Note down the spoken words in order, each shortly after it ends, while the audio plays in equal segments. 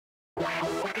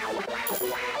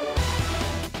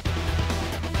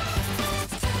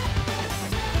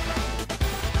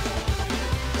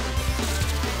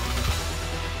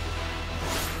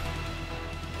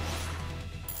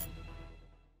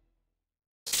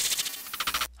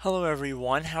Hello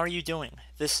everyone, how are you doing?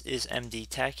 This is MD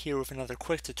Tech here with another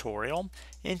quick tutorial.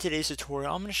 In today's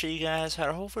tutorial, I'm going to show you guys how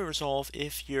to hopefully resolve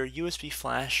if your USB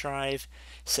flash drive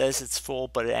says it's full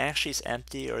but it actually is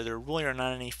empty, or there really are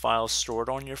not any files stored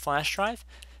on your flash drive.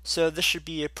 So this should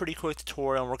be a pretty quick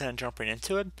tutorial and we're going to jump right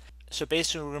into it. So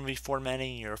basically we're going to be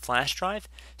formatting your flash drive.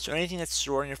 So anything that's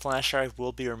stored on your flash drive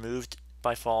will be removed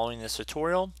by following this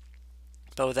tutorial.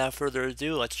 But without further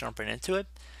ado, let's jump right into it.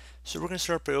 So we're going to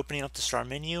start by opening up the start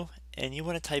menu, and you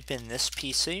want to type in this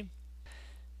PC.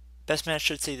 Best match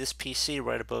should say this PC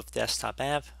right above desktop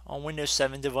app. On Windows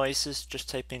 7 devices, just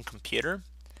type in computer.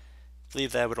 I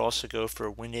believe that would also go for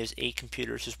Windows 8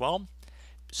 computers as well.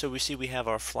 So we see we have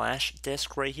our flash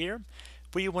disk right here.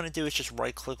 What you want to do is just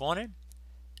right click on it.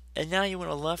 And now you want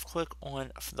to left click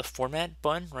on the format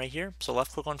button right here. So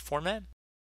left click on format.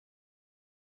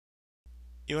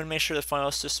 You want to make sure the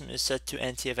file system is set to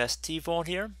NTFS Vault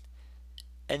here.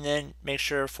 And then make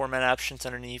sure format options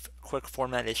underneath quick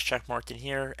format is checkmarked in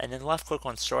here, and then left click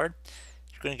on start.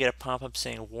 You're going to get a pop-up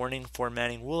saying warning,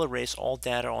 formatting will erase all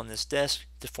data on this disk.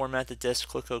 To format the disk,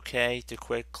 click OK. To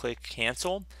click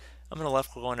cancel. I'm going to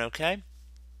left click on OK.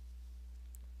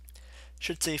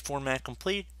 Should say format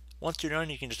complete. Once you're done,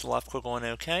 you can just left click on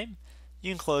OK.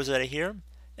 You can close out of here,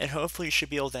 and hopefully you should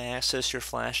be able to access your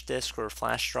flash disk or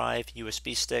flash drive,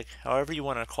 USB stick, however you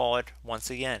want to call it, once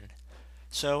again.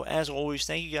 So as always,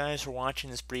 thank you guys for watching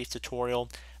this brief tutorial.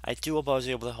 I do hope I was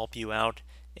able to help you out.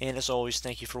 And as always,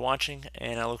 thank you for watching,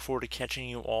 and I look forward to catching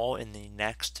you all in the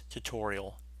next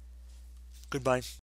tutorial. Goodbye.